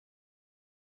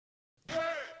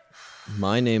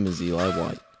My name is Eli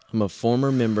White. I'm a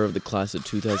former member of the class of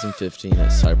 2015 at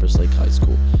Cypress Lake High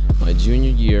School. My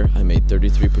junior year, I made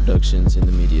 33 productions in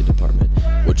the media department,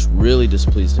 which really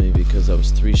displeased me because I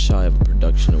was 3 shy of a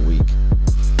production a week.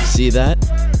 See that?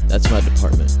 That's my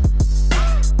department.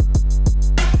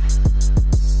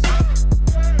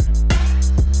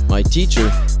 My teacher,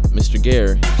 Mr.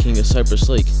 Gare, King of Cypress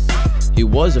Lake, he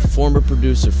was a former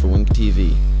producer for Wink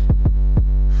TV.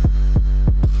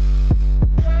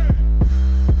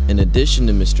 In addition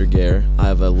to Mr. Gare, I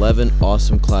have 11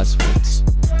 awesome classmates.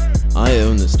 I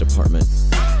own this department.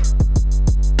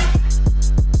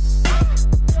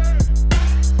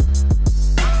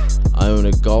 I own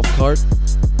a golf cart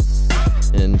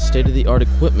and state-of-the-art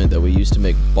equipment that we use to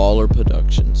make baller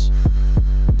productions.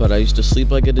 But I used to sleep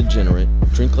like a degenerate,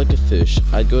 drink like a fish.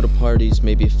 I'd go to parties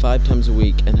maybe 5 times a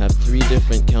week and have 3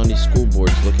 different county school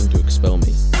boards looking to expel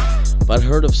me. But I'd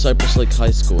heard of Cypress Lake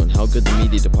High School and how good the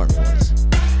media department was.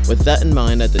 With that in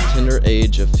mind, at the tender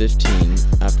age of 15,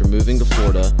 after moving to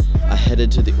Florida, I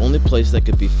headed to the only place that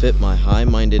could befit my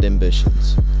high-minded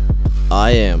ambitions.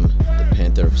 I am the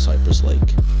Panther of Cypress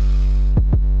Lake.